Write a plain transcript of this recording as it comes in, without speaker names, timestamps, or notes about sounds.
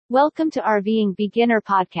Welcome to RVing Beginner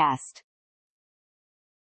Podcast.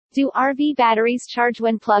 Do RV batteries charge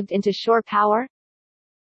when plugged into shore power?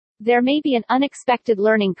 There may be an unexpected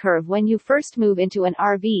learning curve when you first move into an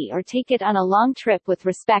RV or take it on a long trip with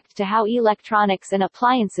respect to how electronics and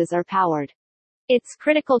appliances are powered. It's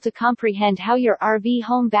critical to comprehend how your RV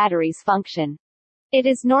home batteries function. It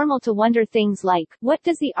is normal to wonder things like, what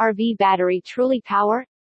does the RV battery truly power?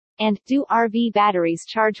 And, do RV batteries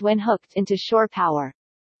charge when hooked into shore power?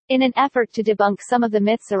 In an effort to debunk some of the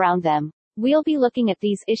myths around them, we'll be looking at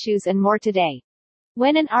these issues and more today.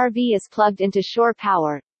 When an RV is plugged into shore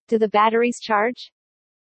power, do the batteries charge?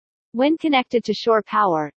 When connected to shore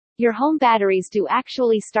power, your home batteries do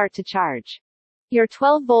actually start to charge. Your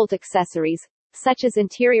 12-volt accessories, such as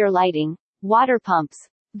interior lighting, water pumps,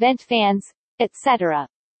 vent fans, etc.,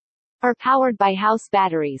 are powered by house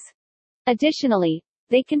batteries. Additionally,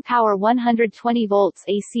 they can power 120 volts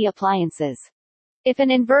AC appliances. If an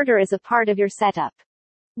inverter is a part of your setup.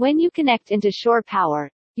 When you connect into shore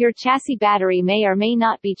power, your chassis battery may or may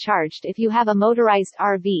not be charged if you have a motorized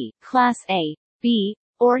RV, Class A, B,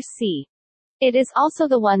 or C. It is also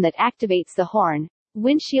the one that activates the horn,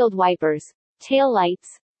 windshield wipers, tail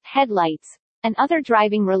lights, headlights, and other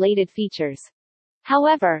driving-related features.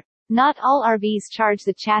 However, not all RVs charge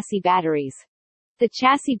the chassis batteries. The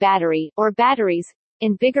chassis battery, or batteries,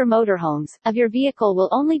 in bigger motorhomes, of your vehicle will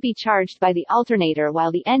only be charged by the alternator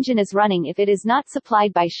while the engine is running if it is not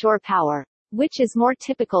supplied by shore power, which is more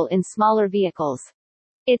typical in smaller vehicles.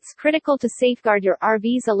 It's critical to safeguard your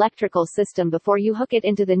RV's electrical system before you hook it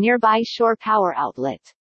into the nearby shore power outlet.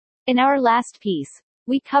 In our last piece,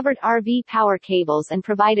 we covered RV power cables and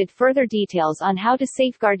provided further details on how to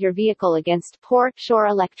safeguard your vehicle against poor shore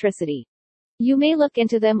electricity. You may look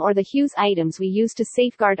into them or the Hughes items we use to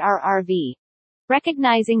safeguard our RV.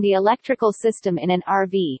 Recognizing the electrical system in an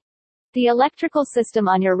RV. The electrical system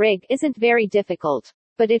on your rig isn't very difficult,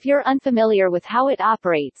 but if you're unfamiliar with how it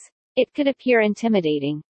operates, it could appear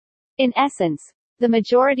intimidating. In essence, the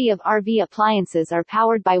majority of RV appliances are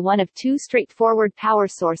powered by one of two straightforward power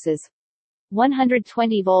sources: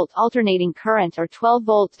 120-volt alternating current or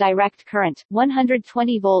 12-volt direct current,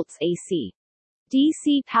 120 volts AC.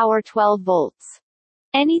 DC power 12 volts.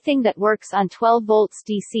 Anything that works on 12 volts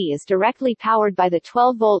DC is directly powered by the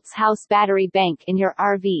 12 volts house battery bank in your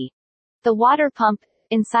RV. The water pump,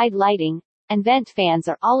 inside lighting, and vent fans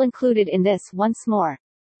are all included in this. Once more,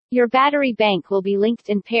 your battery bank will be linked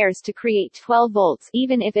in pairs to create 12 volts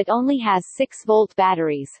even if it only has 6-volt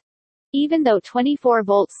batteries. Even though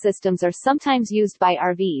 24-volt systems are sometimes used by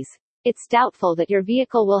RVs, it's doubtful that your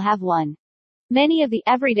vehicle will have one. Many of the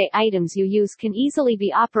everyday items you use can easily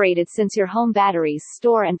be operated since your home batteries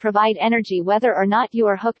store and provide energy whether or not you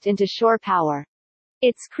are hooked into shore power.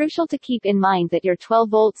 It's crucial to keep in mind that your 12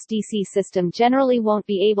 volts DC system generally won't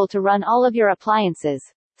be able to run all of your appliances,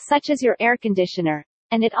 such as your air conditioner,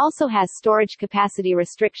 and it also has storage capacity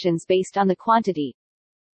restrictions based on the quantity.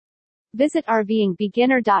 Visit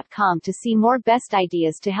RVingBeginner.com to see more best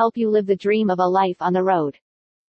ideas to help you live the dream of a life on the road.